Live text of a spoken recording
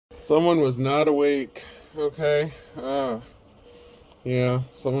Someone was not awake. Okay. Yeah,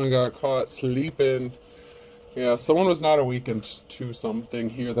 someone got caught sleeping. Yeah, someone was not awakened to something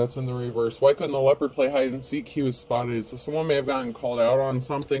here. That's in the reverse. Why couldn't the leopard play hide and seek? He was spotted. So someone may have gotten called out on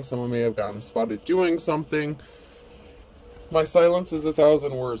something. Someone may have gotten spotted doing something. My silence is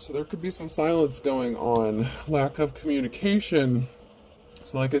 1,000 words. So there could be some silence going on. Lack of communication.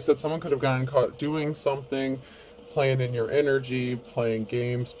 So like I said, someone could have gotten caught doing something, playing in your energy, playing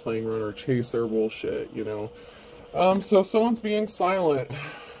games, playing runner chaser bullshit, you know. So someone's being silent.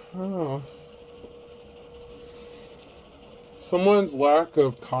 Oh. Someone's lack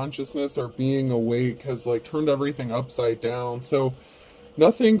of consciousness or being awake has like turned everything upside down. So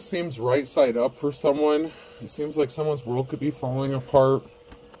nothing seems right side up for someone. It seems like someone's world could be falling apart.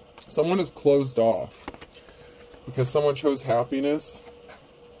 Someone is closed off because someone chose happiness.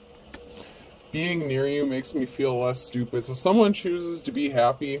 Being near you makes me feel less stupid. So someone chooses to be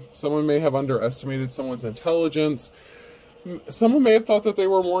happy. Someone may have underestimated someone's intelligence. Someone may have thought that they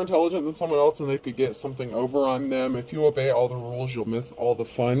were more intelligent than someone else and they could get something over on them. If you obey all the rules, you'll miss all the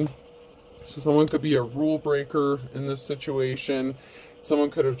fun. So someone could be a rule breaker in this situation. Someone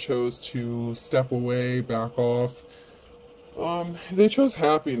could have chose to step away, back off. They chose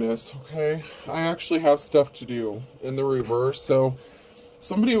happiness, okay? I actually have stuff to do in the reverse. So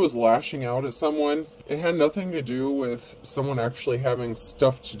somebody was lashing out at someone. It had nothing to do with someone actually having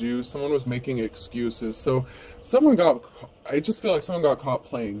stuff to do. Someone was making excuses. So I just feel like someone got caught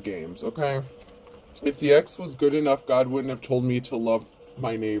playing games, okay? If the ex was good enough, God wouldn't have told me to love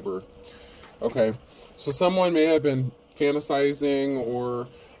my neighbor. Okay, so someone may have been fantasizing or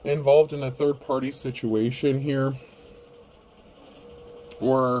involved in a third-party situation here.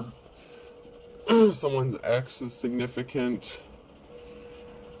 Or someone's ex is significant.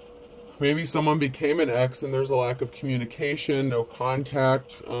 Maybe someone became an ex and there's a lack of communication, no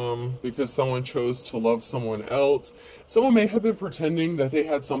contact, because someone chose to love someone else. Someone may have been pretending that they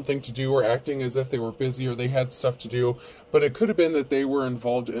had something to do or acting as if they were busy or they had stuff to do, but it could have been that they were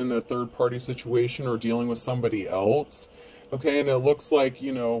involved in a third-party situation or dealing with somebody else. Okay, and it looks like,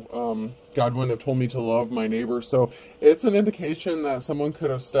 you know, God wouldn't have told me to love my neighbor. So it's an indication that someone could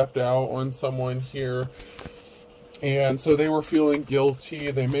have stepped out on someone here. And so they were feeling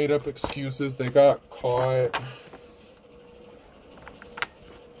guilty. They made up excuses. They got caught.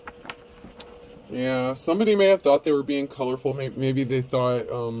 Yeah, somebody may have thought they were being colorful. Maybe they thought,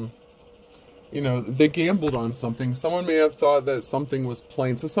 you know, they gambled on something. Someone may have thought that something was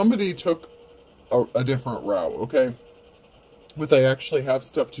plain. So somebody took a different route, okay? With I actually have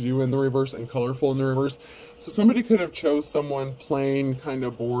stuff to do in the reverse and colorful in the reverse. So somebody could have chose someone plain, kind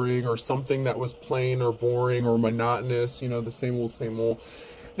of boring, or something that was plain or boring or monotonous, you know, the same old, same old.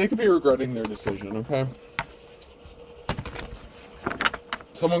 They could be regretting their decision, okay?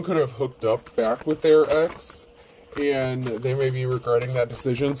 Someone could have hooked up back with their ex, and they may be regretting that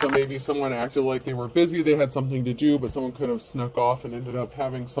decision. So maybe someone acted like they were busy, they had something to do, but someone could have snuck off and ended up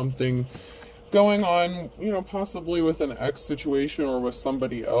having something going on, you know, possibly with an ex situation or with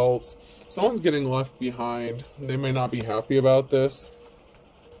somebody else. Someone's getting left behind. They may not be happy about this.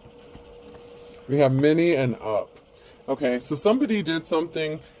 We have many and up. Okay, so somebody did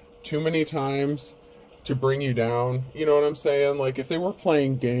something too many times to bring you down. You know what I'm saying? Like if they were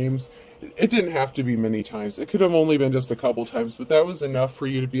playing games, it didn't have to be many times. It could have only been just a couple times, but that was enough for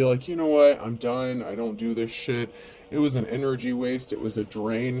you to be like, you know what? I'm done. I don't do this shit. It was an energy waste. It was a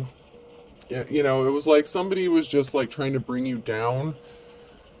drain. You know, it was like somebody was just like trying to bring you down,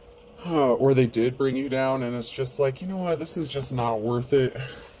 or they did bring you down, and it's just like, you know what, this is just not worth it.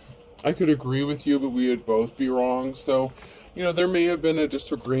 I could agree with you, but we would both be wrong. So, you know, there may have been a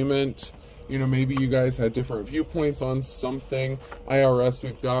disagreement. You know, maybe you guys had different viewpoints on something. IRS,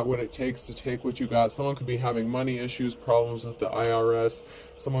 we've got what it takes to take what you got. Someone could be having money issues, problems with the IRS.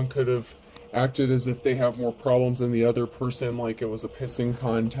 Someone could have acted as if they have more problems than the other person, like it was a pissing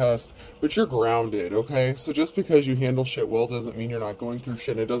contest, but you're grounded, okay? So just because you handle shit well doesn't mean you're not going through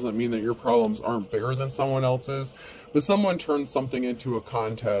shit. It doesn't mean that your problems aren't bigger than someone else's, but someone turned something into a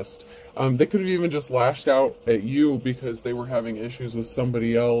contest. They could have even just lashed out at you because they were having issues with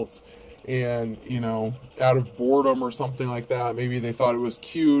somebody else, and, you know, out of boredom or something like that, maybe they thought it was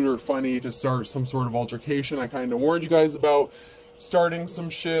cute or funny to start some sort of altercation. I kind of warned you guys about starting some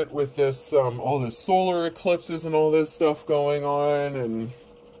shit with this, all this solar eclipses and all this stuff going on, and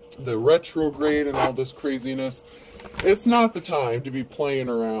the retrograde and all this craziness. It's not the time to be playing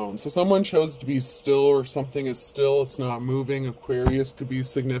around. So someone chose to be still, or something is still, it's not moving. Aquarius could be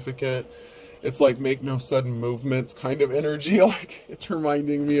significant. It's like make no sudden movements kind of energy. Like it's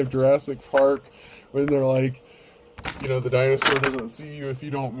reminding me of Jurassic Park when they're like, You know, the dinosaur doesn't see you if you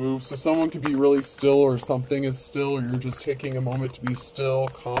don't move. So someone could be really still, or something is still, or you're just taking a moment to be still,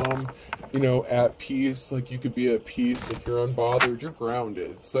 calm, you know, at peace. Like you could be at peace, like you're unbothered, you're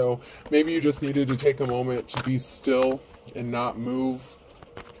grounded. So maybe you just needed to take a moment to be still and not move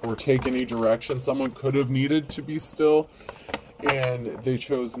or take any direction. Someone could have needed to be still and they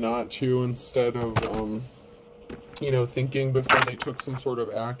chose not to, instead of, you know, thinking before they took some sort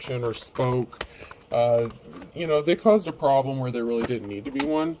of action or spoke. You know, they caused a problem where there really didn't need to be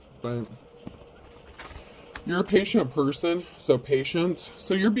one, but you're a patient person, so patience.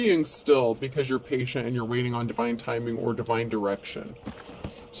 So you're being still because you're patient and you're waiting on divine timing or divine direction.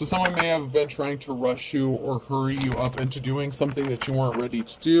 So someone may have been trying to rush you or hurry you up into doing something that you weren't ready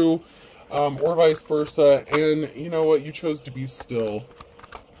to do, or vice versa. And you know what? You chose to be still.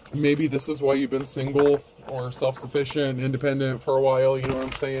 Maybe this is why you've been single or self-sufficient, independent for a while. You know what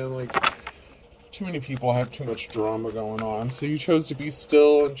I'm saying? Like, too many people have too much drama going on. So you chose to be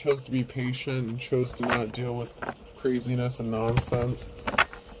still and chose to be patient and chose to not deal with craziness and nonsense.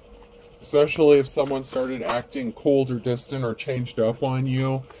 Especially if someone started acting cold or distant or changed up on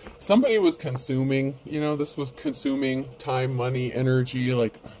you. Somebody was consuming, you know, this was consuming time, money, energy,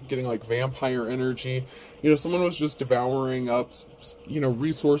 like getting like vampire energy. You know, someone was just devouring up, you know,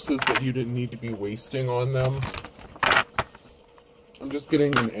 resources that you didn't need to be wasting on them. I'm just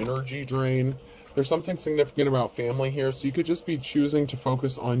getting an energy drain. There's something significant about family here. So you could just be choosing to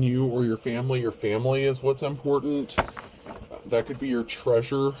focus on you or your family. Your family is what's important. That could be your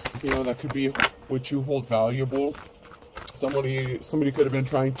treasure, you know, that could be what you hold valuable. Somebody could have been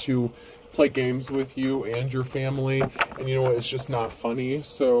trying to play games with you and your family, and you know what, it's just not funny.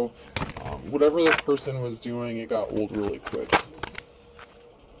 So whatever this person was doing, it got old really quick.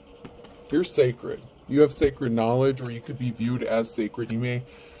 You're sacred. You have sacred knowledge, or you could be viewed as sacred. You may,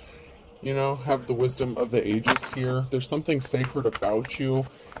 you know, have the wisdom of the ages here. There's something sacred about you.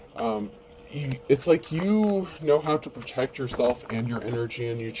 It's like you know how to protect yourself and your energy,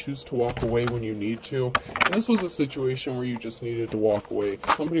 and you choose to walk away when you need to. And this was a situation where you just needed to walk away.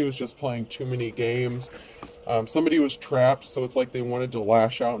 Somebody was just playing too many games. Somebody was trapped, so it's like they wanted to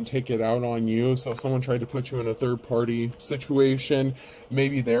lash out and take it out on you. So if someone tried to put you in a third-party situation,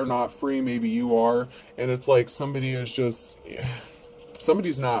 maybe they're not free, maybe you are. And it's like somebody is just...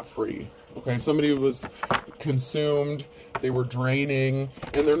 somebody's not free. Okay, somebody was consumed, they were draining,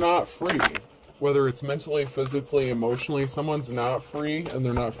 and they're not free. Whether it's mentally, physically, emotionally, someone's not free, and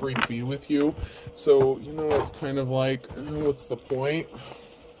they're not free to be with you. So, you know, it's kind of like, what's the point?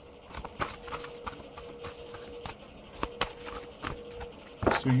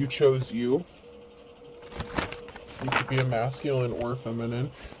 So you chose you. You could be a masculine or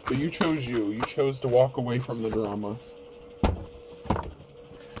feminine, but you chose you. You chose to walk away from the drama.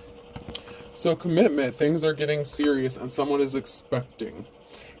 So commitment, things are getting serious and someone is expecting.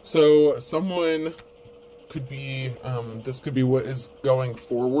 So someone could be, this could be what is going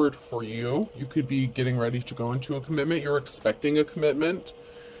forward for you. You could be getting ready to go into a commitment. You're expecting a commitment.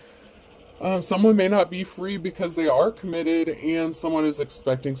 Someone may not be free because they are committed and someone is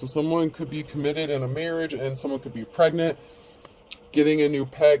expecting. So someone could be committed in a marriage and someone could be pregnant, getting a new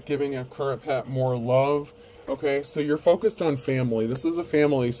pet, giving a current pet more love. Okay, so you're focused on family. This is a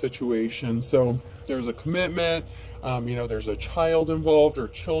family situation. So there's a commitment, you know, there's a child involved or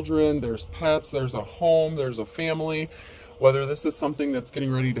children, there's pets, there's a home, there's a family. Whether this is something that's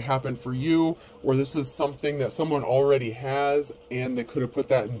getting ready to happen for you or this is something that someone already has and they could have put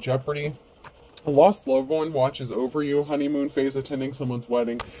that in jeopardy. A lost loved one watches over you, honeymoon phase, attending someone's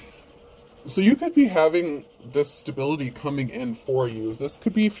wedding. So you could be having this stability coming in for you. This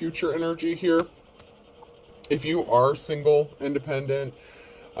could be future energy here. If you are single, independent,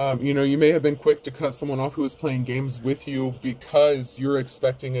 you know, you may have been quick to cut someone off who is playing games with you because you're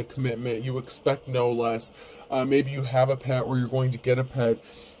expecting a commitment. You expect no less. Maybe you have a pet or you're going to get a pet.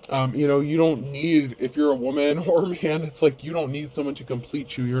 You know, you don't need, if you're a woman or a man, it's like you don't need someone to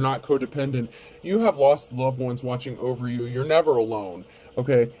complete you. You're not codependent. You have lost loved ones watching over you. You're never alone.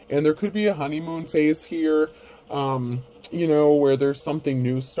 Okay. And there could be a honeymoon phase here. You know, where there's something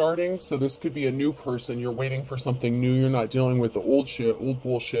new starting. So this could be a new person. You're waiting for something new. You're not dealing with the old shit, old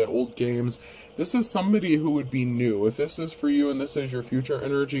bullshit, old games. This is somebody who would be new. If this is for you and this is your future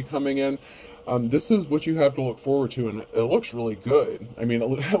energy coming in, this is what you have to look forward to. And it looks really good. I mean,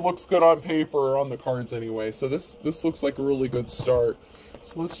 it looks good on paper or on the cards anyway. So this looks like a really good start.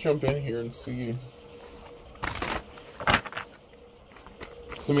 So let's jump in here and see.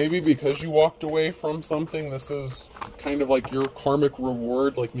 So maybe because you walked away from something, this is kind of like your karmic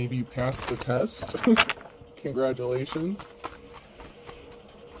reward. Like maybe you passed the test. Congratulations.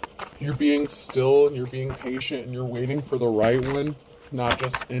 You're being still and you're being patient and you're waiting for the right one, not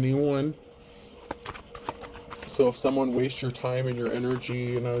just anyone. So if someone wastes your time and your energy,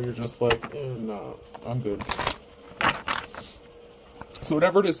 you know, you're just like, no, I'm good. So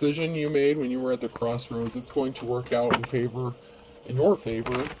whatever decision you made when you were at the crossroads, it's going to work out in your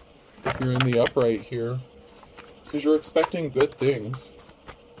favor, if you're in the upright here, because you're expecting good things.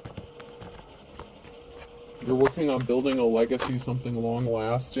 You're working on building a legacy, something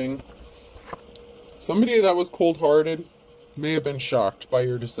long-lasting. Somebody that was cold-hearted may have been shocked by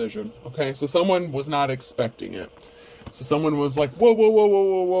your decision, okay? So someone was not expecting it. So someone was like, whoa, whoa, whoa, whoa,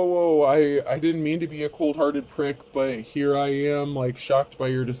 whoa, whoa, whoa, I didn't mean to be a cold-hearted prick, but here I am, like, shocked by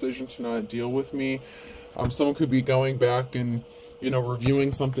your decision to not deal with me. Someone could be going back and, you know,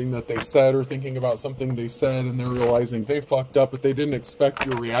 reviewing something that they said or thinking about something they said, and they're realizing they fucked up, but they didn't expect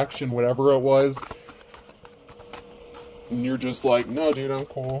your reaction, whatever it was. And you're just like, no, dude, I'm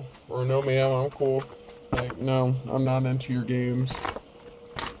cool. Or no, ma'am, I'm cool. Like, no, I'm not into your games.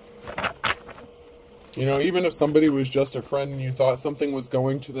 You know, even if somebody was just a friend and you thought something was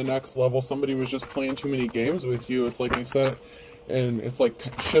going to the next level, somebody was just playing too many games with you, it's like I said, and it's like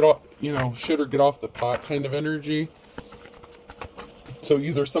shit off, you know, shit or get off the pot kind of energy. So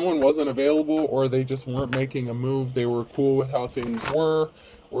either someone wasn't available or they just weren't making a move, they were cool with how things were,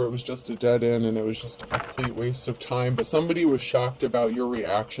 or it was just a dead end and it was just a complete waste of time. But somebody was shocked about your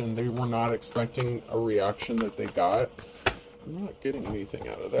reaction. They were not expecting a reaction that they got. I'm not getting anything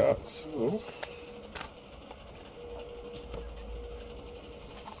out of that, so...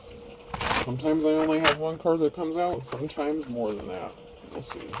 Sometimes I only have one card that comes out, sometimes more than that. We'll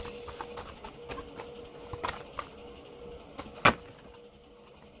see.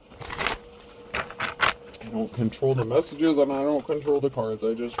 I don't control the messages and I don't control the cards,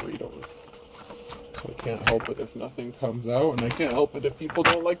 I just read them. So I can't help it if nothing comes out, and I can't help it if people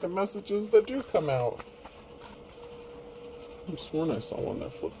don't like the messages that do come out. I've sworn I saw one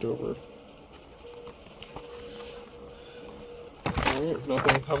that flipped over. Alright, if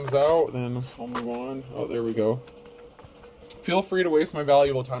nothing comes out, then I'll move on. Oh, there we go. Feel free to waste my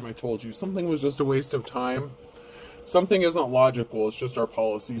valuable time, I told you. Something was just a waste of time. Something isn't logical, it's just our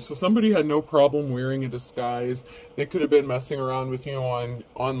policy. So somebody had no problem wearing a disguise. They could have been messing around with you on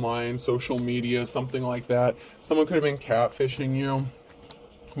online, social media, something like that. Someone could have been catfishing you,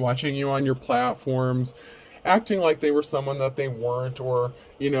 watching you on your platforms, acting like they were someone that they weren't, or,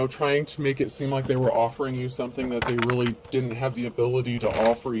 you know, trying to make it seem like they were offering you something that they really didn't have the ability to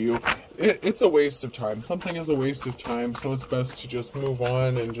offer you. It's a waste of time. Something is a waste of time, so it's best to just move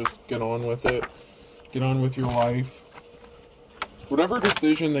on and just get on with it. Get on with your life. Whatever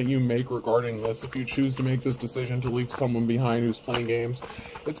decision that you make regarding this, if you choose to make this decision to leave someone behind who's playing games,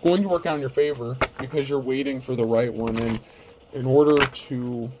 it's going to work out in your favor because you're waiting for the right one. And in order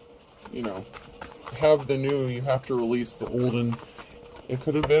to, you know, have the new, you have to release the old. And it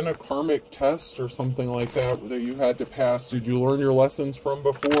could have been a karmic test or something like that that you had to pass. Did you learn your lessons from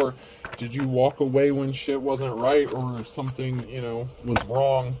before? Did you walk away when shit wasn't right or something, you know, was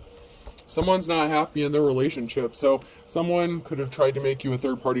wrong? Someone's not happy in their relationship, so someone could have tried to make you a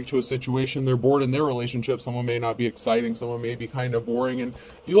third party to a situation. They're bored in their relationship. Someone may not be exciting. Someone may be kind of boring, and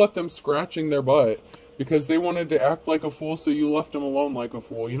you left them scratching their butt because they wanted to act like a fool, so you left them alone like a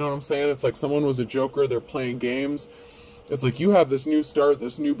fool. You know what I'm saying? It's like someone was a joker. They're playing games. It's like you have this new start,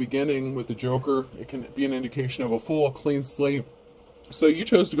 this new beginning with the joker. It can be an indication of a fool, a clean slate. So you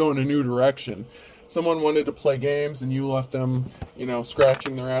chose to go in a new direction. Someone wanted to play games and you left them, you know,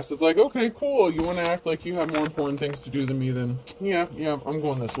 scratching their ass. It's like, okay, cool. You want to act like you have more important things to do than me, then yeah, I'm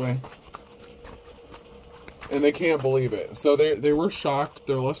going this way. And they can't believe it. So they were shocked.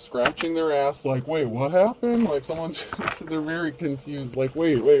 They're left scratching their ass like, wait, what happened? Like someone's, they're very confused. Like,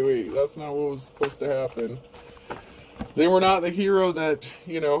 wait, that's not what was supposed to happen. They were not the hero that,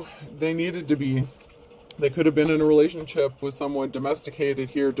 you know, they needed to be. They could have been in a relationship with someone domesticated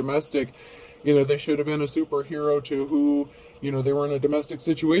here, domestic. You know, they should have been a superhero to who, you know, they were in a domestic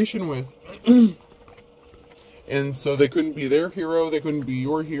situation with. And so they couldn't be their hero. They couldn't be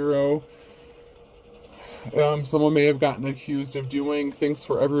your hero. Someone may have gotten accused of doing things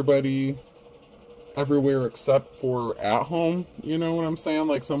for everybody, everywhere except for at home. You know what I'm saying?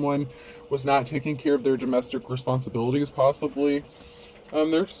 Like someone was not taking care of their domestic responsibilities, possibly.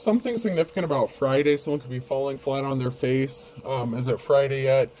 There's something significant about Friday. Someone could be falling flat on their face. Is it Friday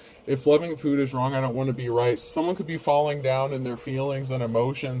yet? If loving food is wrong, I don't want to be right. Someone could be falling down in their feelings and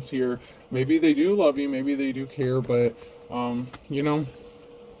emotions here. Maybe they do love you. Maybe they do care. But, you know,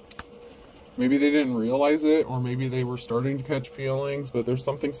 maybe they didn't realize it. Or maybe they were starting to catch feelings. But there's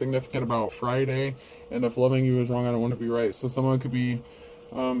something significant about Friday. And if loving you is wrong, I don't want to be right. So someone could be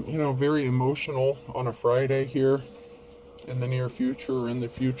You know, very emotional on a Friday here in the near future or in the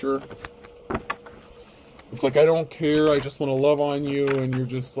future. It's like, I don't care, I just want to love on you, and you're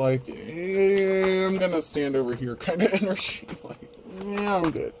just like, I'm gonna stand over here kind of energy. Like, yeah,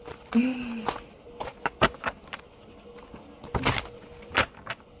 I'm good.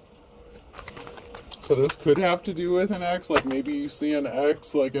 So this could have to do with an ex, like maybe you see an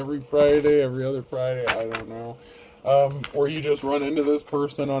ex like every Friday, every other Friday, I don't know. Or you just run into this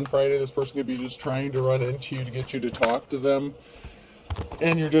person on Friday, this person could be just trying to run into you to get you to talk to them.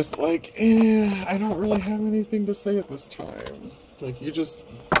 And you're just like, I don't really have anything to say at this time. Like,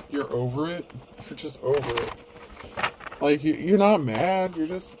 you're over it. You're just over it. Like, you're not mad. You're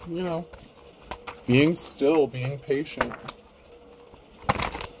just, you know, being still, being patient.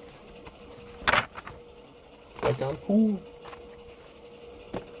 Like, I'm cool.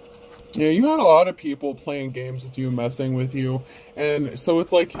 Yeah, you had a lot of people playing games with you, messing with you. And so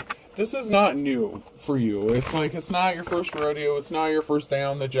it's like, this is not new for you. It's like, it's not your first rodeo. It's not your first day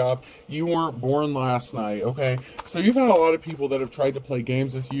on the job. You weren't born last night, okay? So you've had a lot of people that have tried to play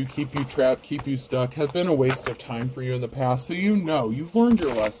games with you, keep you trapped, keep you stuck, has been a waste of time for you in the past. So you know, you've learned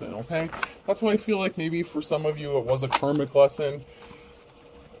your lesson, okay? That's why I feel like maybe for some of you it was a karmic lesson.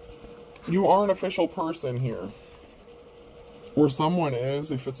 You are an official person here. Or someone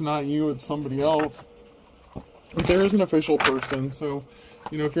is. If it's not you, it's somebody else. But there is an official person, so,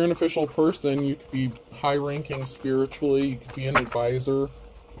 you know, if you're an official person, you could be high-ranking spiritually, you could be an advisor.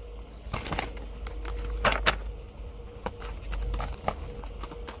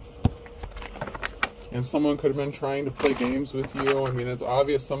 And someone could have been trying to play games with you. I mean, it's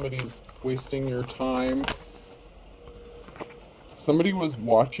obvious somebody's wasting your time. Somebody was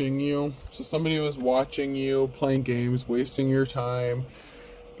watching you. So somebody was watching you, playing games, wasting your time.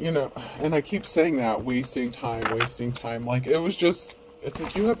 You know, and I keep saying that, wasting time. Like, it was just, it's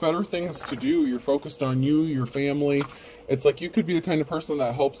like you have better things to do. You're focused on you, your family. It's like you could be the kind of person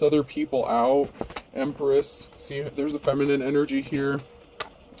that helps other people out. Empress. See, there's a feminine energy here.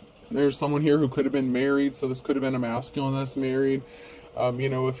 There's someone here who could have been married, so this could have been a masculine that's married. You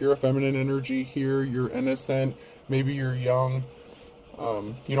know, if you're a feminine energy here, you're innocent. Maybe you're young.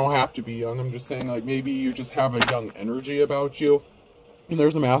 You don't have to be young. I'm just saying, like, maybe you just have a young energy about you. And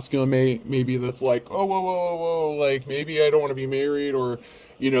there's a masculine maybe that's like, oh, whoa, like, maybe I don't want to be married, or,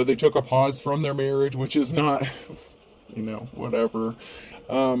 you know, they took a pause from their marriage, which is not, you know, whatever.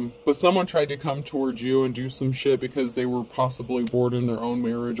 But someone tried to come towards you and do some shit because they were possibly bored in their own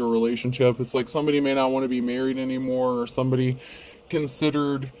marriage or relationship. It's like somebody may not want to be married anymore, or somebody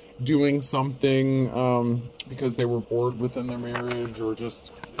considered doing something because they were bored within their marriage, or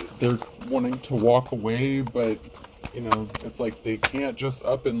just they're wanting to walk away, but, you know, it's like they can't just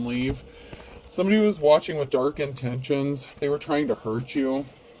up and leave. Somebody was watching with dark intentions. They were trying to hurt you.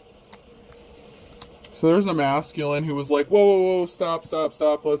 So there's a masculine who was like, whoa, stop.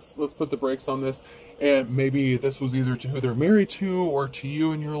 Let's put the brakes on this. And maybe this was either to who they're married to or to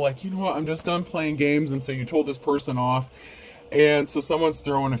you. And you're like, you know what? I'm just done playing games. And so you told this person off. And so someone's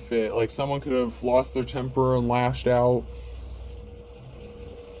throwing a fit. Like, someone could have lost their temper and lashed out.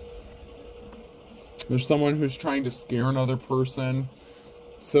 There's someone who's trying to scare another person.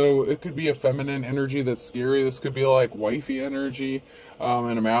 So it could be a feminine energy that's scary. This could be like wifey energy.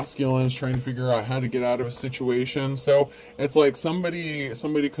 And a masculine is trying to figure out how to get out of a situation. So it's like somebody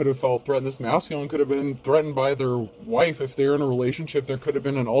could have felt threatened. This masculine could have been threatened by their wife. If they're in a relationship, there could have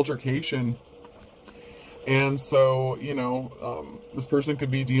been an altercation. And so, you know, this person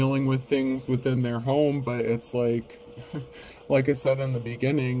could be dealing with things within their home, but it's like, like I said in the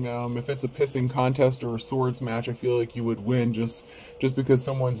beginning, if it's a pissing contest or a swords match, I feel like you would win. Just because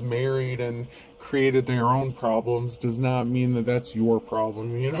someone's married and created their own problems does not mean that that's your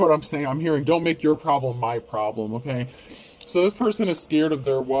problem. You know what I'm saying? I'm hearing, don't make your problem my problem, okay? So this person is scared of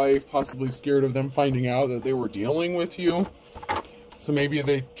their wife, possibly scared of them finding out that they were dealing with you. So maybe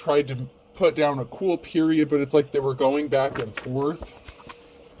they tried to put down a cool period, but it's like they were going back and forth.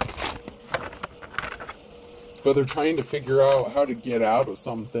 But they're trying to figure out how to get out of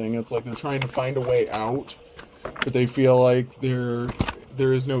something. It's like they're trying to find a way out, but they feel like there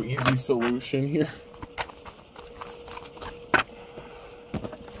is no easy solution here.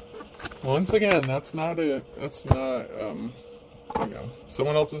 Once again, that's not, you know,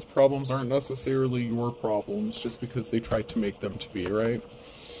 someone else's problems aren't necessarily your problems just because they tried to make them to be, right?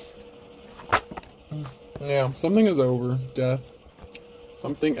 Yeah, something is over. Death.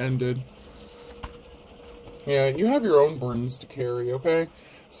 Something ended. Yeah, you have your own burdens to carry, okay?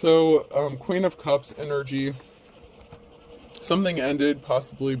 So, Queen of Cups energy. Something ended,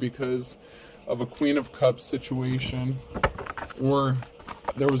 possibly because of a Queen of Cups situation. Or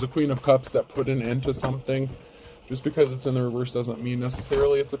There was a Queen of Cups that put an end to something. Just because it's in the reverse doesn't mean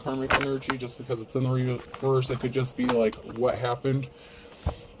necessarily it's a karmic energy. Just because it's in the reverse, it could just be like what happened.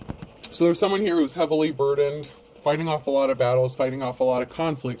 So there's someone here who's heavily burdened, fighting off a lot of battles, fighting off a lot of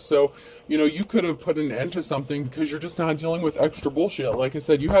conflict. So, you know, you could have put an end to something because you're just not dealing with extra bullshit. Like I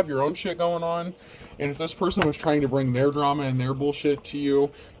said, you have your own shit going on. And if this person was trying to bring their drama and their bullshit to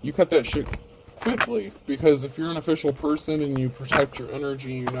you, you cut that shit quickly. Because if you're an official person and you protect your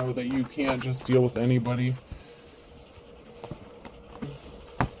energy, you know that you can't just deal with anybody.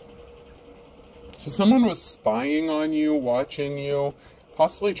 So someone was spying on you, watching you,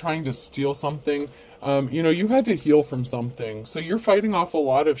 possibly trying to steal something. You know, you had to heal from something. So you're fighting off a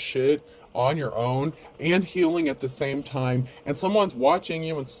lot of shit on your own and healing at the same time. And someone's watching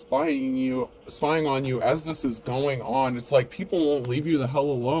you and spying on you as this is going on. It's like people won't leave you the hell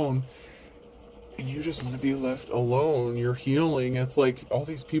alone. And you just want to be left alone. You're healing. It's like all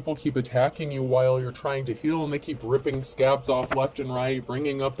these people keep attacking you while you're trying to heal. And they keep ripping scabs off left and right,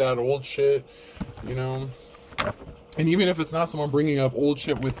 bringing up that old shit, you know. And even if it's not someone bringing up old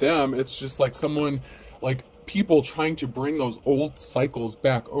shit with them, it's just like someone, like people trying to bring those old cycles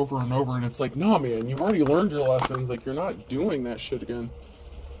back over and over. And it's like, nah, man, you've already learned your lessons. Like, you're not doing that shit again.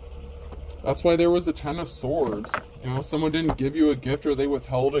 That's why there was a 10 of Swords. You know, someone didn't give you a gift or they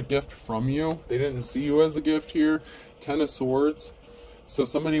withheld a gift from you. They didn't see you as a gift here. 10 of Swords. So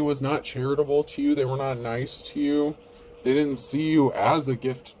somebody was not charitable to you. They were not nice to you. They didn't see you as a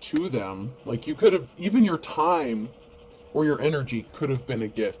gift to them. Like, you could have, even your time or your energy could have been a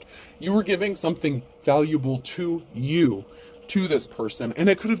gift. You were giving something valuable to you, to this person. And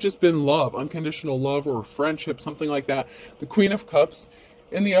it could have just been love, unconditional love or friendship, something like that. The Queen of Cups,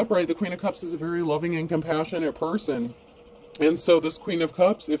 in the upright, the Queen of Cups is a very loving and compassionate person. And so this Queen of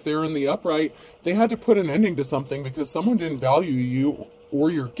Cups, if they're in the upright, they had to put an ending to something because someone didn't value you or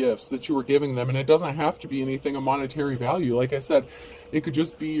your gifts that you were giving them. And it doesn't have to be anything of monetary value. Like I said, it could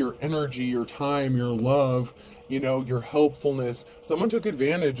just be your energy, your time, your love, you know, your helpfulness. Someone took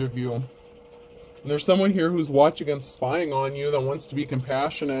advantage of you. And there's someone here who's watching and spying on you that wants to be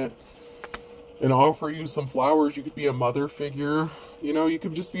compassionate and offer you some flowers. You could be a mother figure. You know, you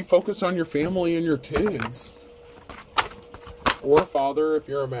could just be focused on your family and your kids. Or a father if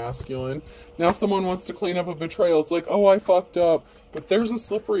you're a masculine. Now someone wants to clean up a betrayal. It's like, oh, I fucked up. But there's a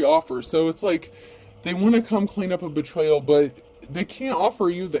slippery offer. So it's like they want to come clean up a betrayal, but they can't offer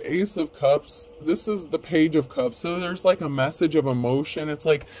you the Ace of Cups. This is the Page of Cups. So there's like a message of emotion. It's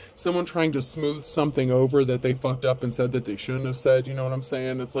like someone trying to smooth something over that they fucked up and said that they shouldn't have said. You know what I'm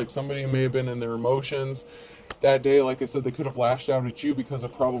saying? It's like somebody may have been in their emotions that day. Like I said, they could have lashed out at you because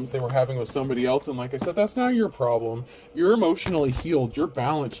of problems they were having with somebody else. And like I said, that's not your problem. You're emotionally healed. You're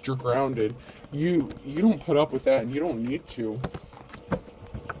balanced. You're grounded. You don't put up with that, and you don't need to.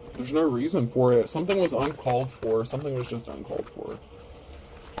 There's no reason for it. Something was uncalled for. Something was just uncalled for.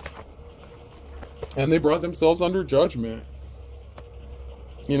 And they brought themselves under judgment.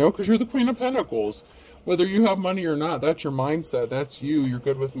 You know, because you're the Queen of Pentacles. Whether you have money or not, that's your mindset. That's you. You're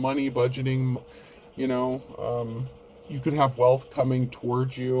good with money, budgeting. You know, you could have wealth coming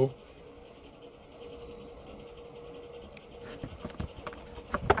towards you.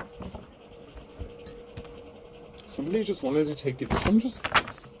 Somebody just wanted to take it.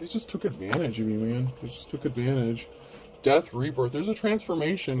 They just took advantage of you, man. They just took advantage. Death, rebirth. There's a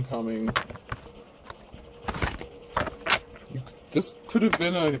transformation coming. This could have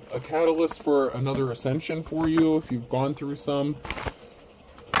been a catalyst for another ascension for you if you've gone through some.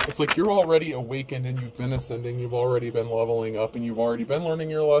 It's like you're already awakened and you've been ascending. You've already been leveling up and you've already been learning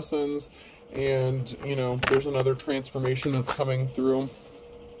your lessons. And, you know, there's another transformation that's coming through.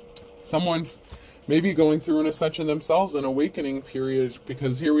 Someone maybe going through an ascension themselves, an awakening period,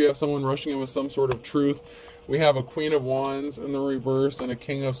 because here we have someone rushing in with some sort of truth. We have a Queen of Wands in the reverse and a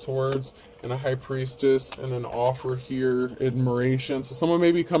King of Swords and a High Priestess and an offer here, admiration. So someone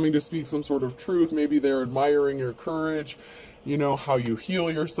may be coming to speak some sort of truth. Maybe they're admiring your courage, you know, how you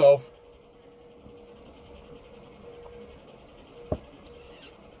heal yourself.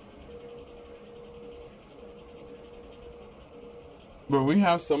 But we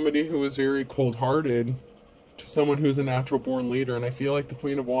have somebody who is very cold-hearted to someone who's a natural-born leader. And I feel like the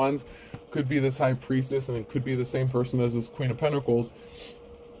Queen of Wands could be this High Priestess, and it could be the same person as this Queen of Pentacles.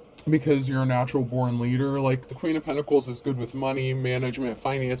 Because you're a natural-born leader. Like, the Queen of Pentacles is good with money, management,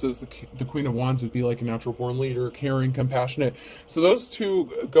 finances. The Queen of Wands would be like a natural-born leader, caring, compassionate. So those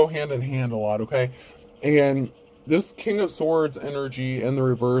two go hand in hand a lot, okay? And this King of Swords energy in the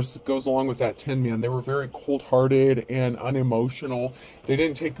reverse goes along with that Tin Man. They were very cold-hearted and unemotional. They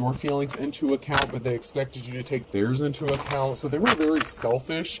didn't take your feelings into account, but they expected you to take theirs into account. So they were very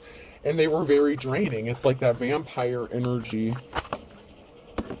selfish, and they were very draining. It's like that vampire energy.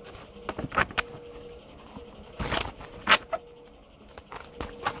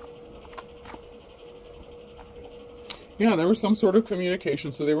 Yeah, there was some sort of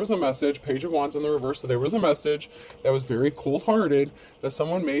communication. So there was a message, Page of Wands in the reverse. So there was a message that was very cold-hearted that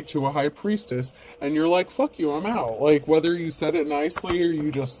someone made to a high priestess. And you're like, fuck you, I'm out. Like, whether you said it nicely or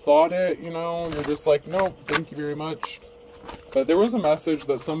you just thought it, you know, you're just like, no, thank you very much. But there was a message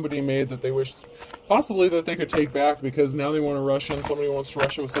that somebody made that they wished possibly that they could take back, because now they want to rush in. Somebody wants to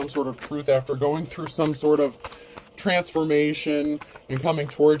rush in with some sort of truth after going through some sort of transformation and coming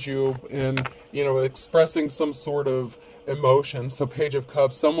towards you and, you know, expressing some sort of emotion. So Page of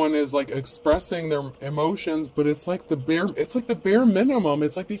Cups, someone is like expressing their emotions, but it's like the bare minimum.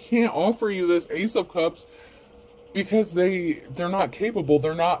 It's like they can't offer you this Ace of Cups because they're not capable,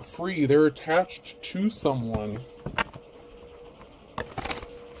 they're not free, they're attached to someone.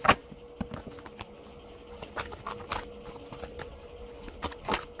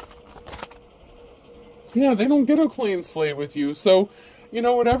 Yeah, they don't get a clean slate with you. So, you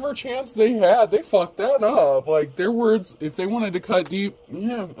know, whatever chance they had, they fucked that up. Like, their words, if they wanted to cut deep,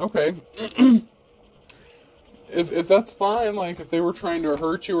 yeah, okay. if that's fine, like, if they were trying to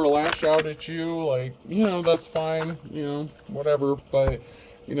hurt you or lash out at you, like, you know, that's fine, you know, whatever. But,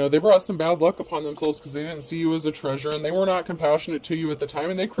 you know, they brought some bad luck upon themselves because they didn't see you as a treasure, and they were not compassionate to you at the time,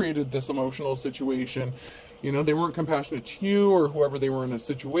 and they created this emotional situation. You know, they weren't compassionate to you or whoever they were in a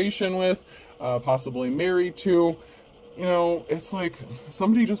situation with, possibly married to. You know, it's like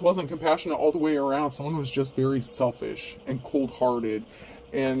somebody just wasn't compassionate all the way around. Someone was just very selfish and cold-hearted,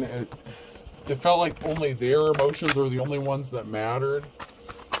 and it felt like only their emotions were the only ones that mattered.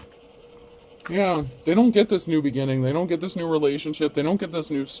 Yeah, they don't get this new beginning. They don't get this new relationship. They don't get this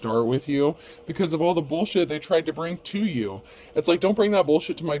new start with you because of all the bullshit they tried to bring to you. It's like, don't bring that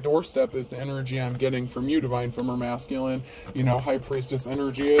bullshit to my doorstep is the energy I'm getting from you, Divine Femminine Masculine, you know, High Priestess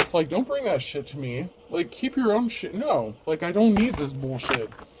energy. It's like, don't bring that shit to me. Like, keep your own shit. No, like, I don't need this bullshit.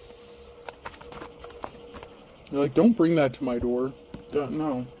 You're like, don't bring that to my door.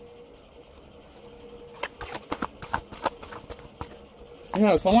 No.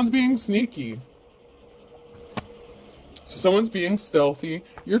 Yeah, someone's being sneaky. So someone's being stealthy.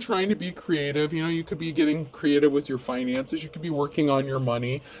 You're trying to be creative. You know, you could be getting creative with your finances. You could be working on your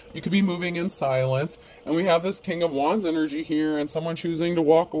money. You could be moving in silence. And we have this King of Wands energy here and someone choosing to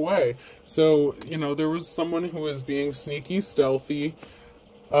walk away. So, you know, there was someone who is being sneaky, stealthy.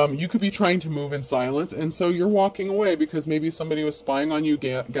 You could be trying to move in silence, and so you're walking away because maybe somebody was spying on you,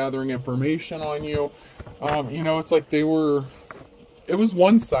 gathering information on you. You know, it's like it was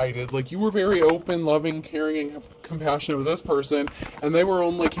one-sided. Like, you were very open, loving, caring, and compassionate with this person, and they were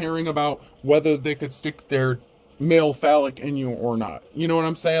only caring about whether they could stick their male phallic in you or not. You know what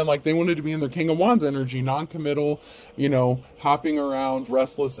I'm saying? Like, they wanted to be in their King of Wands energy, non-committal, you know, hopping around,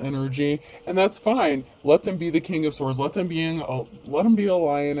 restless energy, and that's fine. Let them be the King of Swords. Let them be a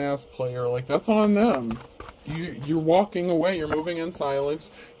lion-ass player. Like, that's on them. You're walking away. You're moving in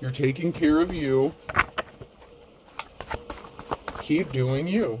silence. You're taking care of you. Keep doing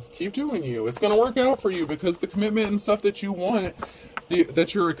you. Keep doing you. It's going to work out for you because the commitment and stuff that you want,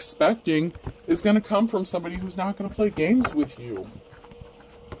 that you're expecting, is going to come from somebody who's not going to play games with you.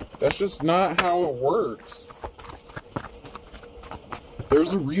 That's just not how it works.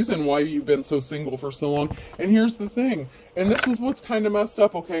 There's a reason why you've been so single for so long. And here's the thing. And this is what's kind of messed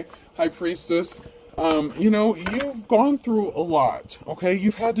up, okay, High Priestess. You know, you've gone through a lot, okay?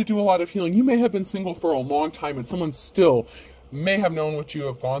 You've had to do a lot of healing. You may have been single for a long time and someone still may have known what you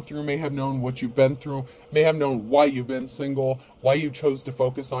have gone through, may have known what you've been through, may have known why you've been single, why you chose to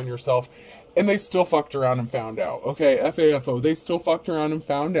focus on yourself, and they still fucked around and found out, okay? FAFO, they still fucked around and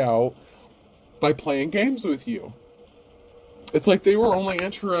found out by playing games with you. It's like they were only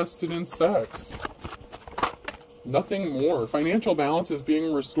interested in sex. Nothing more. Financial balance is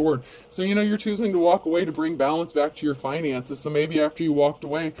being restored. So, you know, you're choosing to walk away to bring balance back to your finances. So maybe after you walked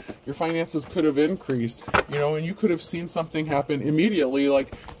away, your finances could have increased, you know, and you could have seen something happen immediately.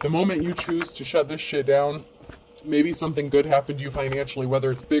 Like, the moment you choose to shut this shit down, maybe something good happened to you financially,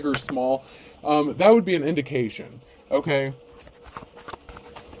 whether it's big or small. That would be an indication, okay?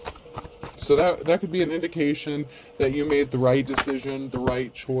 So that could be an indication that you made the right decision, the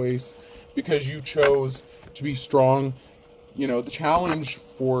right choice, because you chose to be strong you know, the challenge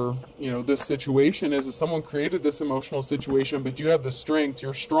for, you know, this situation is that someone created this emotional situation, but you have the strength,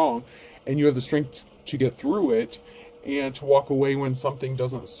 you're strong, and you have the strength to get through it and to walk away when something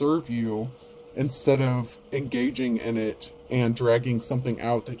doesn't serve you, instead of engaging in it and dragging something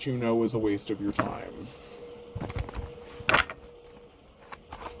out that you know is a waste of your time.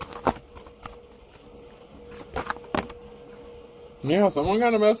 Yeah, someone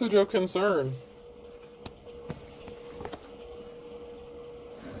got a message of concern.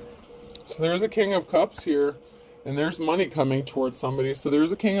 So there's a King of Cups here, and there's money coming towards somebody. So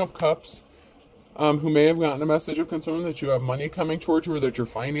there's a King of Cups who may have gotten a message of concern that you have money coming towards you, or that your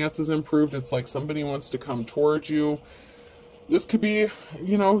finances improved. It's like somebody wants to come towards you. This could be,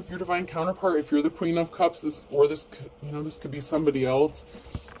 you know, your divine counterpart if you're the Queen of Cups, this could be somebody else.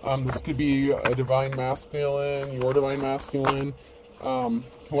 This could be a divine masculine, your divine masculine, who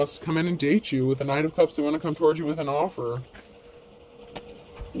wants to come in and date you. With the Knight of Cups, they want to come towards you with an offer.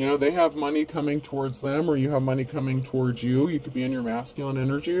 You know, they have money coming towards them, or you have money coming towards you. You could be in your masculine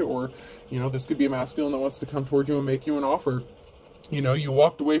energy, or, you know, this could be a masculine that wants to come towards you and make you an offer. You know, you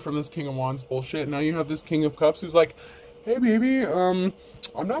walked away from this King of Wands bullshit. Now you have this King of Cups who's like, hey, baby, I'm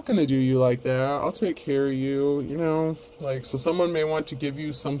not going to do you like that. I'll take care of you, you know. Like, so someone may want to give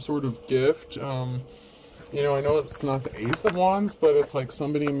you some sort of gift. You know, I know it's not the Ace of Wands, but it's like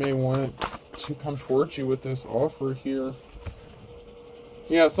somebody may want to come towards you with this offer here.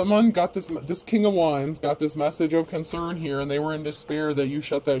 Yeah, someone got this King of Wands got this message of concern here, and they were in despair that you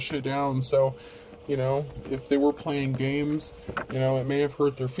shut that shit down. So, you know, if they were playing games, you know, it may have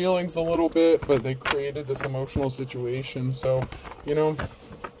hurt their feelings a little bit, but they created this emotional situation. So, you know,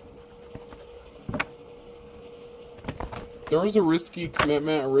 there was a risky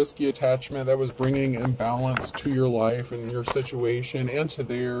commitment, a risky attachment that was bringing imbalance to your life and your situation and to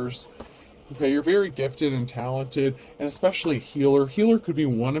theirs. Okay, you're very gifted and talented, and especially healer. Healer could be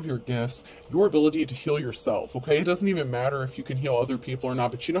one of your gifts, your ability to heal yourself, okay? It doesn't even matter if you can heal other people or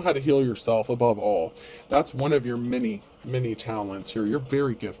not, but you know how to heal yourself above all. That's one of your many, many talents here. You're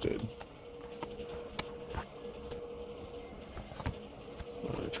very gifted.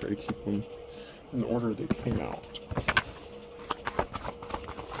 I'm going to try to keep them in the order they came out.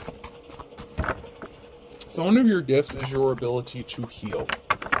 So one of your gifts is your ability to heal.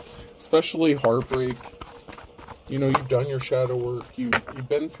 Especially heartbreak. You know, you've done your shadow work. You've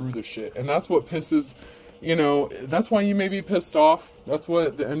been through the shit. And that's what pisses, you know, that's why you may be pissed off. That's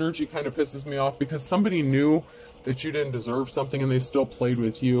what the energy kind of pisses me off. Because somebody knew that you didn't deserve something and they still played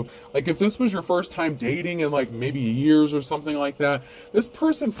with you. Like, if this was your first time dating in like maybe years or something like that, this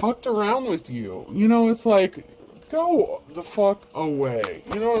person fucked around with you. You know, it's like, go the fuck away.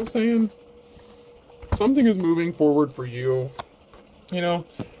 You know what I'm saying? Something is moving forward for you. You know,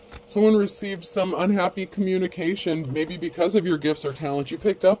 someone received some unhappy communication, maybe because of your gifts or talents. You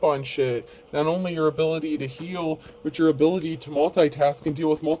picked up on shit. Not only your ability to heal, but your ability to multitask and deal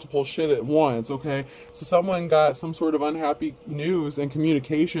with multiple shit at once, okay? So someone got some sort of unhappy news and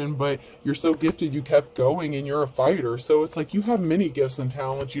communication, but you're so gifted you kept going and you're a fighter. So it's like you have many gifts and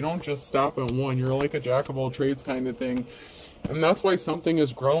talents. You don't just stop at one. You're like a jack of all trades kind of thing. And that's why something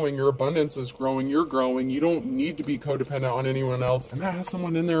is growing. Your abundance is growing. You're growing. You don't need to be codependent on anyone else. And that has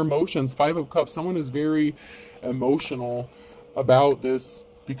someone in their emotions. Five of Cups. Someone is very emotional about this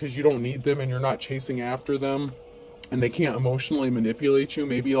because you don't need them and you're not chasing after them. And they can't emotionally manipulate you.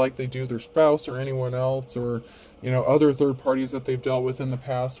 Maybe like they do their spouse or anyone else, or, you know, other third parties that they've dealt with in the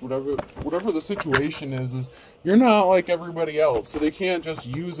past. Whatever the situation is you're not like everybody else. So they can't just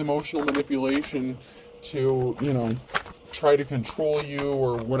use emotional manipulation to, you know, try to control you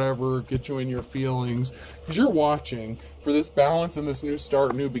or whatever, get you in your feelings, because you're watching for this balance and this new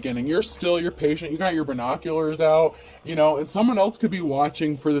start, new beginning. You're patient. You got your binoculars out, you know, and someone else could be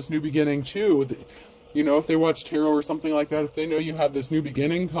watching for this new beginning too. You know, if they watch tarot or something like that, if they know you have this new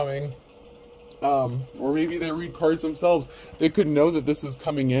beginning coming, or maybe they read cards themselves, they could know that this is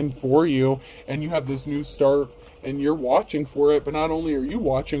coming in for you and you have this new start and you're watching for it. But not only are you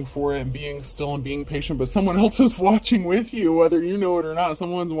watching for it and being still and being patient, but someone else is watching with you, whether you know it or not.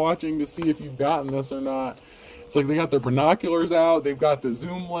 Someone's watching to see if you've gotten this or not. It's like they got their binoculars out, they've got the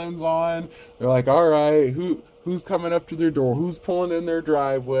zoom lens on, they're like, all right, who's coming up to their door, who's pulling in their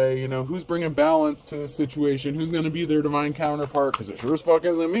driveway, you know, who's bringing balance to the situation, who's going to be their divine counterpart, because it sure as fuck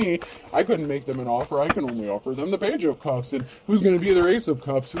isn't me. I couldn't make them an offer. I can only offer them the Page of Cups. And who's going to be their Ace of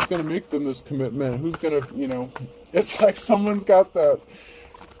Cups? Who's going to make them this commitment? Who's going to, you know, it's like someone's got that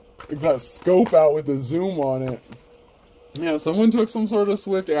scope out with the zoom on it. Yeah, someone took some sort of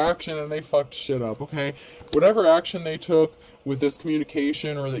swift action and they fucked shit up, okay? Whatever action they took with this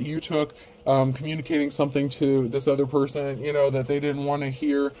communication, or that you took, communicating something to this other person, you know, that they didn't want to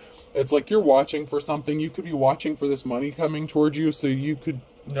hear. It's like you're watching for something. You could be watching for this money coming towards you, so you could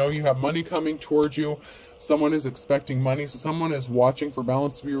know you have money coming towards you. Someone is expecting money, so someone is watching for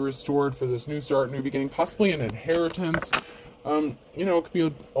balance to be restored, for this new start, new beginning, possibly an inheritance. You know, it could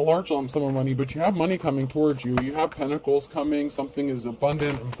be a large lump sum of money, but you have money coming towards you. You have pentacles coming. Something is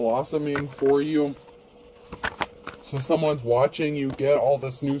abundant and blossoming for you. So someone's watching you get all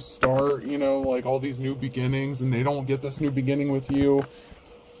this new start, you know, like all these new beginnings, and they don't get this new beginning with you.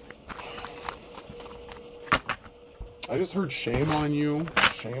 I just heard shame on you.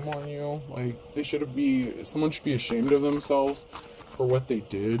 Shame on you. Like, someone should be ashamed of themselves for what they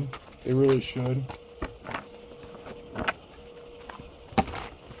did. They really should.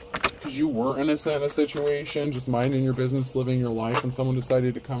 Because you were innocent in a situation, just minding your business, living your life, and someone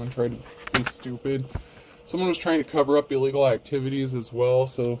decided to come and try to be stupid. Someone was trying to cover up illegal activities as well,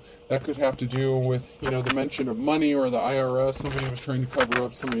 so that could have to do with, you know, the mention of money or the IRS. Somebody was trying to cover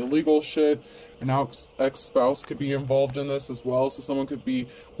up some illegal shit, and now ex-spouse could be involved in this as well, so someone could be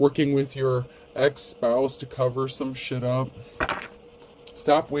working with your ex-spouse to cover some shit up.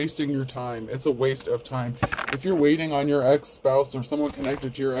 Stop wasting your time. It's a waste of time. If you're waiting on your ex-spouse or someone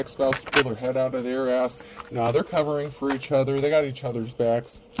connected to your ex-spouse to pull their head out of their ass, nah, they're covering for each other. They got each other's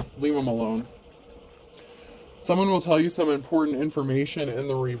backs. Leave them alone. Someone will tell you some important information in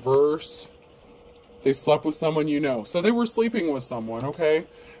the reverse. They slept with someone you know. So they were sleeping with someone, okay?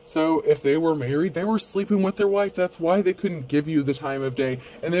 So if they were married, they were sleeping with their wife. That's why they couldn't give you the time of day.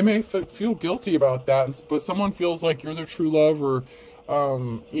 And they may feel guilty about that. But someone feels like you're their true love, or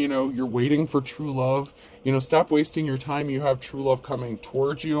you know, you're waiting for true love. You know, stop wasting your time. You have true love coming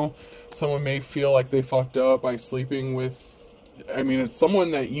towards you. Someone may feel like they fucked up by sleeping with, I mean, it's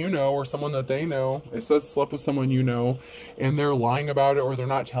someone that you know or someone that they know. It says slept with someone you know, and they're lying about it, or they're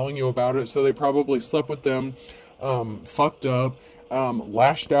not telling you about it. So they probably slept with them, fucked up,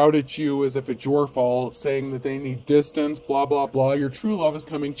 lashed out at you as if it's your fault, saying that they need distance, blah, blah, blah. Your true love is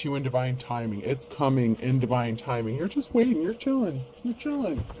coming to you in divine timing. It's coming in divine timing. You're just waiting. You're chilling. You're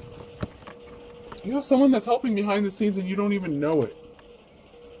chilling. You have someone that's helping behind the scenes and you don't even know it.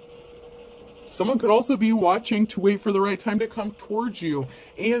 Someone could also be watching to wait for the right time to come towards you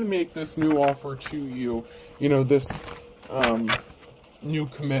and make this new offer to you. You know, this new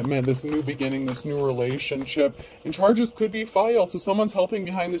commitment, this new beginning, this new relationship. And charges could be filed. So someone's helping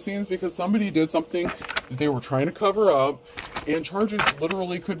behind the scenes because somebody did something that they were trying to cover up. And charges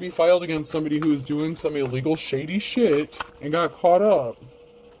literally could be filed against somebody who is doing some illegal, shady shit and got caught up.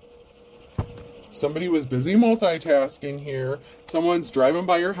 Somebody was busy multitasking here. Someone's driving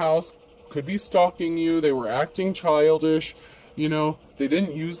by your house, could be stalking you. They were acting childish. You know, they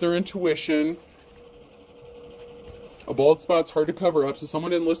didn't use their intuition. A bald spot's hard to cover up, so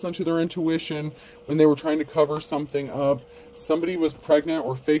someone didn't listen to their intuition when they were trying to cover something up. Somebody was pregnant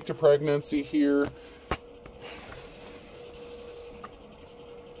or faked a pregnancy here.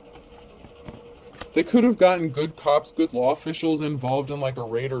 They could have gotten good cops, good law officials involved in like a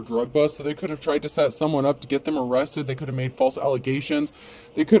raid or drug bust. So they could have tried to set someone up to get them arrested. They could have made false allegations.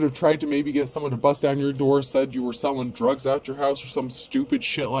 They could have tried to maybe get someone to bust down your door, said you were selling drugs out your house or some stupid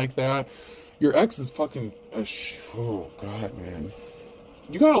shit like that. Your ex is fucking, oh God, man.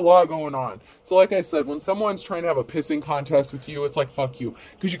 You got a lot going on. So like I said, when someone's trying to have a pissing contest with you, it's like, fuck you.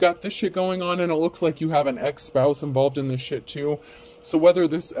 Because you got this shit going on and it looks like you have an ex-spouse involved in this shit too. So whether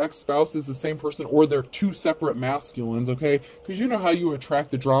this ex-spouse is the same person or they're two separate masculines, okay? Because you know how you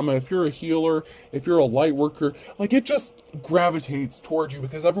attract the drama. If you're a healer, if you're a light worker, like it just gravitates towards you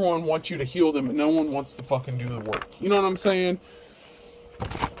because everyone wants you to heal them and no one wants to fucking do the work. You know what I'm saying?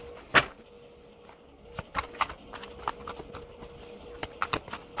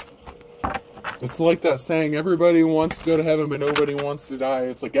 It's like that saying, everybody wants to go to heaven, but nobody wants to die.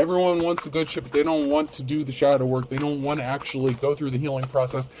 It's like everyone wants the good shit, but they don't want to do the shadow work. They don't want to actually go through the healing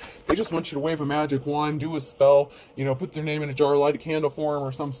process. They just want you to wave a magic wand, do a spell, you know, put their name in a jar, light a candle for them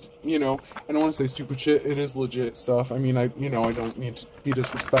or some, you know, I don't want to say stupid shit. It is legit stuff. I mean, I don't need to be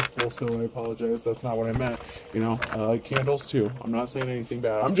disrespectful, so I apologize. That's not what I meant. You know, I like candles too. I'm not saying anything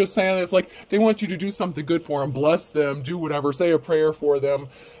bad. I'm just saying it's like they want you to do something good for them, bless them, do whatever, say a prayer for them,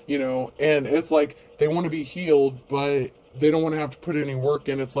 you know, and it's like they want to be healed, but they don't want to have to put any work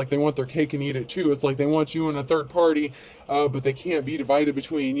in. It's like they want their cake and eat it too. It's like they want you in a third party, but they can't be divided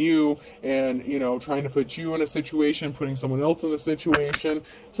between you and, you know, trying to put you in a situation, putting someone else in a situation.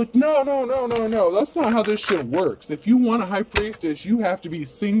 It's like, no. That's not how this shit works. If you want a high priestess, you have to be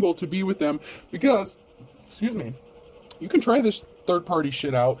single to be with them because, excuse me, You can try this third party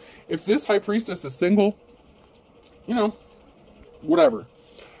shit out. If this high priestess is single, you know, whatever.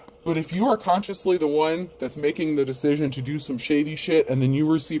 But if you are consciously the one that's making the decision to do some shady shit and then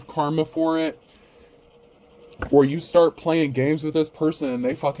you receive karma for it, or you start playing games with this person and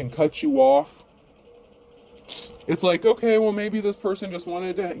they fucking cut you off, it's like, okay, well, maybe this person just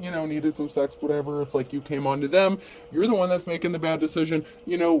wanted to, you know, needed some sex, whatever. It's like you came on to them. You're the one that's making the bad decision.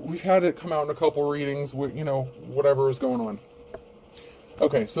 You know, we've had it come out in a couple readings with, you know, whatever is going on.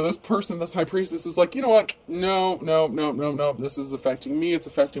 Okay, so this person, this high priestess is like, you know what? No. This is affecting me. It's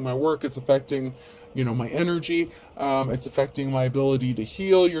affecting my work. It's affecting, you know, my energy. It's affecting my ability to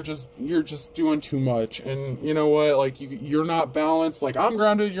heal. You're just doing too much. And you know what? Like, you're not balanced. Like, I'm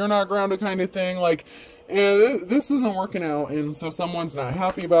grounded, you're not grounded kind of thing. Like, and this isn't working out. And so someone's not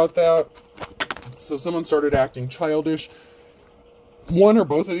happy about that. So someone started acting childish. One or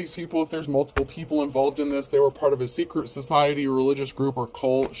both of these people, if there's multiple people involved in this, they were part of a secret society, religious group, or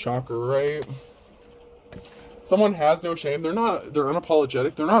cult. Shocker, right? Someone has no shame. They're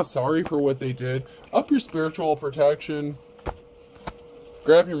unapologetic. They're not sorry for what they did. Up your spiritual protection.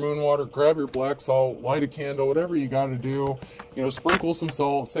 Grab your moon water, grab your black salt, light a candle, whatever you got to do. You know, sprinkle some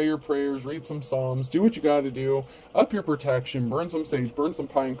salt, say your prayers, read some psalms, do what you got to do. Up your protection, burn some sage, burn some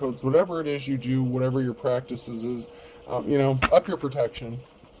pine cones, whatever it is you do, whatever your practices is. You know, up your protection.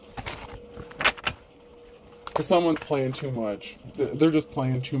 Because someone's playing too much. They're just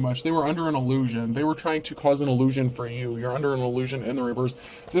playing too much. They were under an illusion. They were trying to cause an illusion for you. You're under an illusion in the reverse.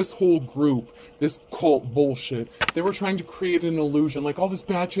 This whole group, this cult bullshit, they were trying to create an illusion. Like, all this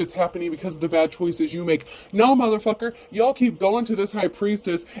bad shit's happening because of the bad choices you make. No, motherfucker. Y'all keep going to this high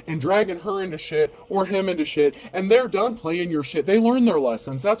priestess and dragging her into shit, or him into shit, and they're done playing your shit. They learned their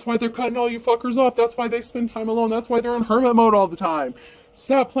lessons. That's why they're cutting all you fuckers off. That's why they spend time alone. That's why they're in hermit mode all the time.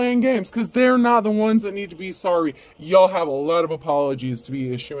 Stop playing games, because they're not the ones that need to be sorry. Y'all have a lot of apologies to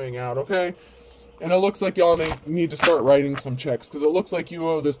be issuing out, okay? And it looks like y'all need to start writing some checks, because it looks like you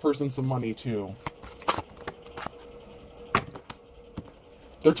owe this person some money, too.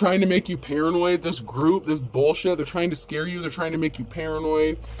 They're trying to make you paranoid, this group, this bullshit. They're trying to scare you. They're trying to make you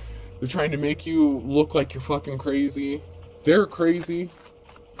paranoid. They're trying to make you look like you're fucking crazy. They're crazy.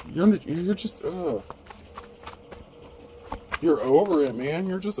 You're just, ugh. You're over it, man.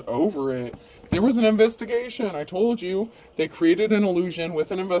 You're just over it. There was an investigation. I told you. They created an illusion with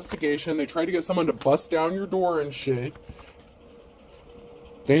an investigation. They tried to get someone to bust down your door and shit.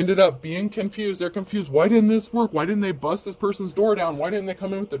 They ended up being confused. They're confused. Why didn't this work? Why didn't they bust this person's door down? Why didn't they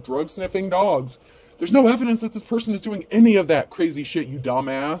come in with the drug-sniffing dogs? There's no evidence that this person is doing any of that crazy shit, you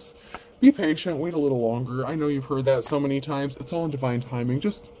dumbass. Be patient. Wait a little longer. I know you've heard that so many times. It's all in divine timing.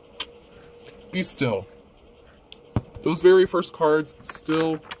 Just be still. Those very first cards,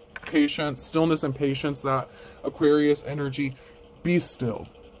 still, patience, stillness and patience, that Aquarius energy. Be still.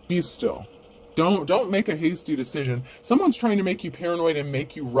 Be still. Don't make a hasty decision. Someone's trying to make you paranoid and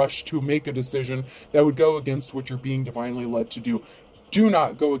make you rush to make a decision that would go against what you're being divinely led to do. Do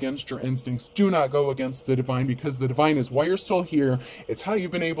not go against your instincts. Do not go against the divine, because the divine is why you're still here. It's how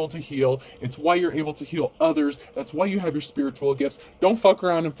you've been able to heal. It's why you're able to heal others. That's why you have your spiritual gifts. Don't fuck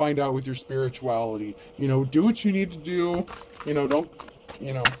around and find out with your spirituality. You know, do what you need to do. You know, don't,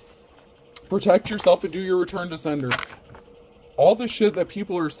 you know, protect yourself and do your return to sender. All the shit that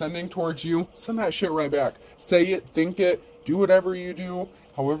people are sending towards you, send that shit right back. Say it, think it, do whatever you do,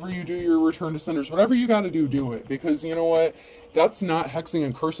 however you do your return to senders. Whatever you got to do it. Because you know what? That's not hexing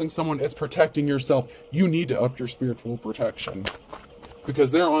and cursing someone. It's protecting yourself. You need to up your spiritual protection,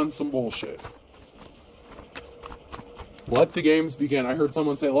 because they're on some bullshit. Let the games begin. I heard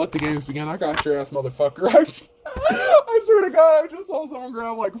someone say, let the games begin. I got your ass, motherfucker. I swear to God, I just saw someone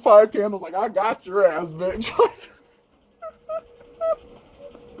grab like 5 candles. Like, I got your ass, bitch.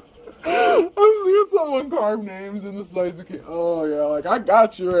 I'm seeing someone carve names in the sides of candles. Oh, yeah. Like, I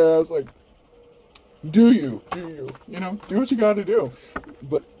got your ass. Like, do you, you know, do what you got to do.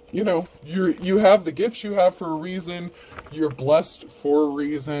 But, you know, you have the gifts you have for a reason. You're blessed for a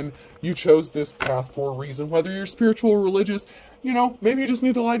reason. You chose this path for a reason. Whether you're spiritual or religious, you know, maybe you just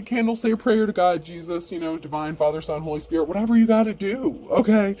need to light a candle, say a prayer to God, Jesus, you know, divine Father, Son, Holy Spirit, whatever you got to do,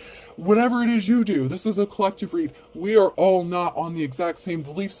 okay? Whatever it is you do. This is a collective read. We are all not on the exact same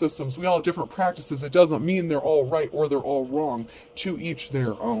belief systems. We all have different practices. It doesn't mean they're all right or they're all wrong. To each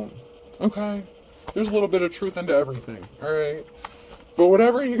their own, okay? There's a little bit of truth into everything, all right? But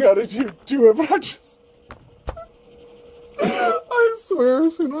whatever you got to do, do it. But I swear,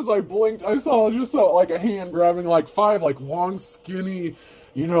 as soon as I blinked, I saw like a hand grabbing like 5 like long, skinny,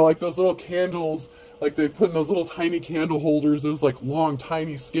 you know, like those little candles, like they put in those little tiny candle holders. Those like long,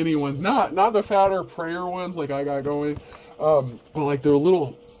 tiny, skinny ones, not the fatter prayer ones like I got going, but like they're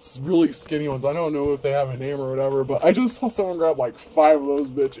little, really skinny ones. I don't know if they have a name or whatever, but I just saw someone grab like 5 of those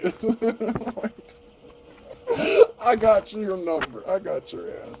bitches. Like, I got your number. I got your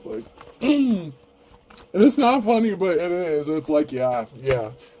ass. Like, and it's not funny, but it is. It's like, yeah,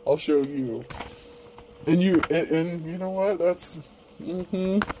 I'll show you. And you know what? That's,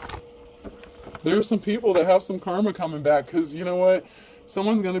 There's some people that have some karma coming back, because you know what?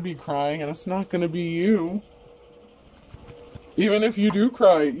 Someone's going to be crying, and it's not going to be you. Even if you do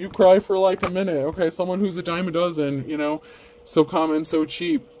cry, you cry for like a minute. Okay, someone who's a dime a dozen, you know, so common, so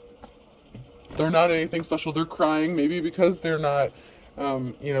cheap. They're not anything special. They're crying maybe because they're not,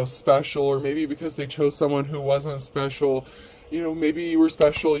 you know, special, or maybe because they chose someone who wasn't special. You know, maybe you were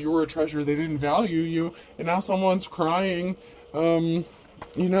special, you were a treasure, they didn't value you, and now someone's crying, you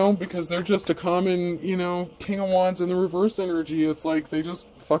know, because they're just a common, you know, King of Wands in the reverse energy. It's like they just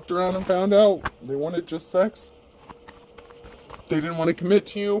fucked around and found out they wanted just sex. They didn't want to commit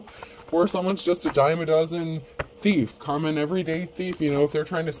to you. Or someone's just a dime a dozen thief, common everyday thief. You know, if they're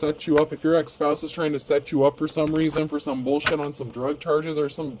trying to set you up, if your ex-spouse is trying to set you up for some reason, for some bullshit on some drug charges or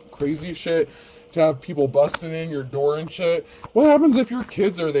some crazy shit, to have people busting in your door and shit. What happens if your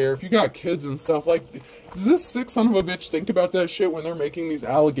kids are there? If you got kids and stuff, like, does this sick son of a bitch think about that shit when they're making these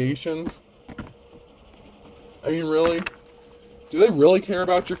allegations? I mean, really? Do they really care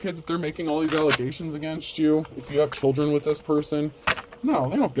about your kids if they're making all these allegations against you? If you have children with this person? No,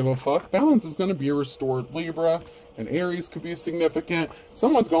 they don't give a fuck. Balance is going to be restored. Libra and Aries could be significant.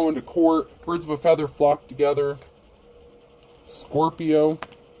 Someone's going to court. Birds of a feather flock together. Scorpio,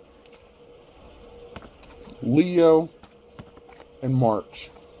 Leo, and March.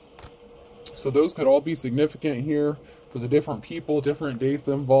 So those could all be significant here for the different people, different dates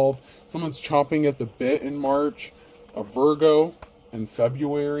involved. Someone's chomping at the bit in March. A Virgo in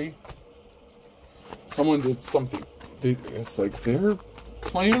February. Someone did something. It's like they're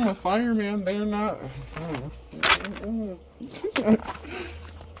playing with fire, man. They're not.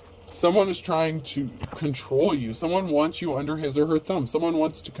 Someone is trying to control you. Someone wants you under his or her thumb. Someone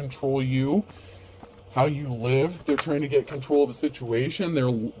wants to control you, how you live. They're trying to get control of a situation. They're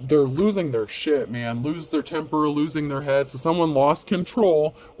losing their shit, man. Lose their temper, losing their head. So someone lost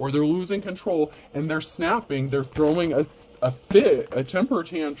control, or they're losing control, and they're snapping. They're throwing a fit, a temper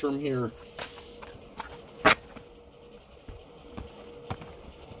tantrum here.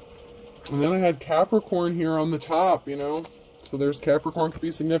 And then I had Capricorn here on the top, you know. So there's Capricorn, could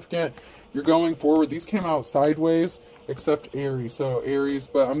be significant. You're going forward. These came out sideways, except Aries. So Aries,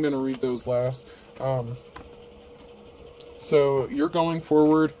 but I'm going to read those last. So you're going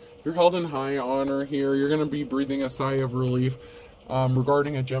forward. You're held in high honor here. You're going to be breathing a sigh of relief.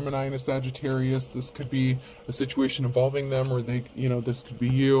 Regarding a Gemini and a Sagittarius, this could be a situation involving them, or they, you know, this could be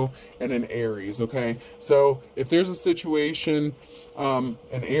you and an Aries. Okay, so if there's a situation, an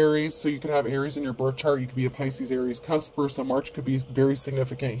Aries, so you could have Aries in your birth chart. You could be a Pisces, Aries cusper. So March could be very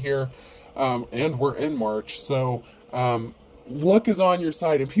significant here, and we're in March. So luck is on your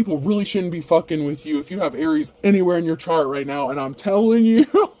side, and people really shouldn't be fucking with you if you have Aries anywhere in your chart right now. And I'm telling you,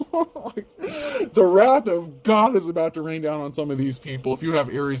 like, the wrath of God is about to rain down on some of these people if you have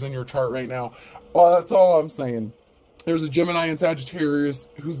Aries in your chart right now. Well, that's all I'm saying. There's a Gemini and Sagittarius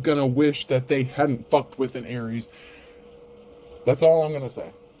who's gonna wish that they hadn't fucked with an Aries. That's all I'm gonna say.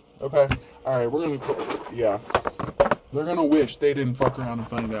 Okay? Alright, we're gonna, yeah. They're gonna wish they didn't fuck around and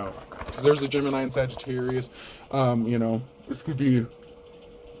find out. Because there's a Gemini and Sagittarius. You know, this could be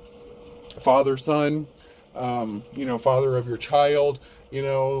father, son, you know, father of your child. You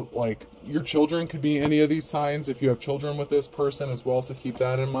know, like, your children could be any of these signs if you have children with this person as well, so keep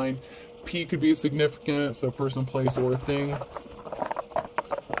that in mind. P could be significant, so person, place, or thing.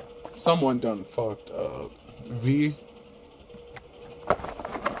 Someone done fucked up. V.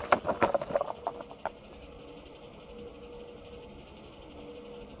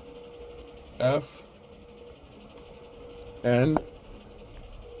 F. N.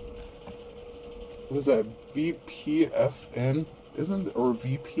 What is that? VPFN? Or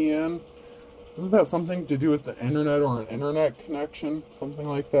VPN? Isn't that something to do with the internet or an internet connection? Something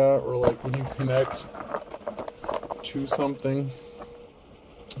like that? Or like when you connect to something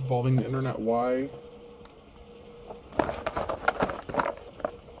involving the internet? Y?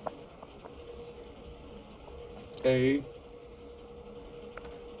 A.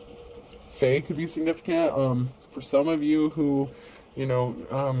 Fae could be significant. For some of you who you know,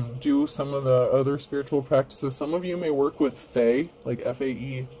 do some of the other spiritual practices. Some of you may work with Fae, like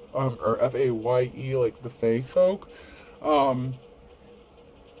F-A-E, or F-A-Y-E, like the Fae folk.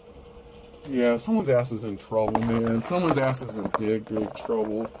 Yeah, someone's ass is in trouble, man. Someone's ass is in big, big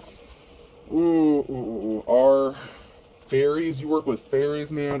trouble. Ooh. Are fairies, you work with fairies,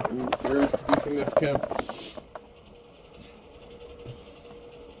 man. Ooh, fairies could be significant.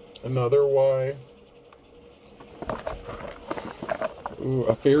 Another Y. Ooh,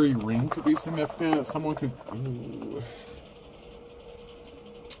 a fairy ring could be significant. Someone could... Ooh.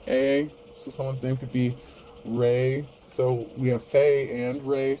 A. So someone's name could be Ray. So we have Faye and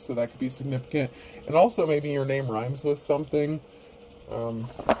Ray, so that could be significant. And also maybe your name rhymes with something.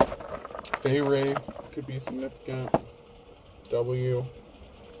 Faye Ray could be significant. W.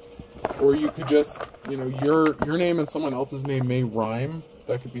 Or you could just, you know, your name and someone else's name may rhyme.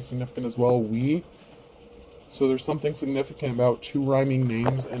 That could be significant as well. We. So there's something significant about two rhyming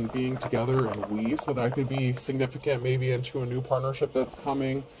names and being together and we. So that could be significant maybe into a new partnership that's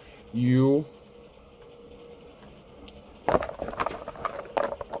coming. You.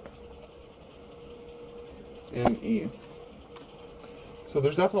 And E. So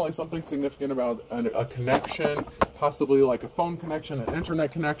there's definitely something significant about a connection, possibly like a phone connection, an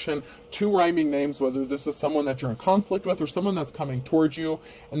internet connection, two rhyming names, whether this is someone that you're in conflict with or someone that's coming towards you.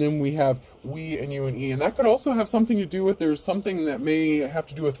 And then we have we and you and E. And that could also have something to do with, there's something that may have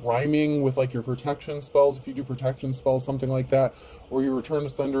to do with rhyming with like your protection spells, if you do protection spells, something like that, or your return to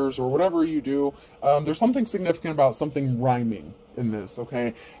senders or whatever you do. There's something significant about something rhyming in this,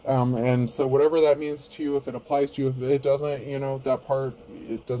 okay? And so whatever that means to you, if it applies to you, if it doesn't, you know, that part,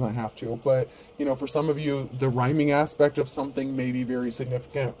 it doesn't have to. But, you know, for some of you, the rhyming aspect of something may be very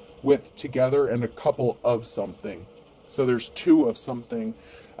significant with together and a couple of something. So there's two of something.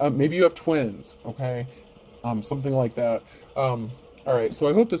 Maybe you have twins, okay? Something like that. All right, so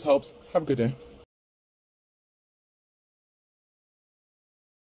I hope this helps. Have a good day.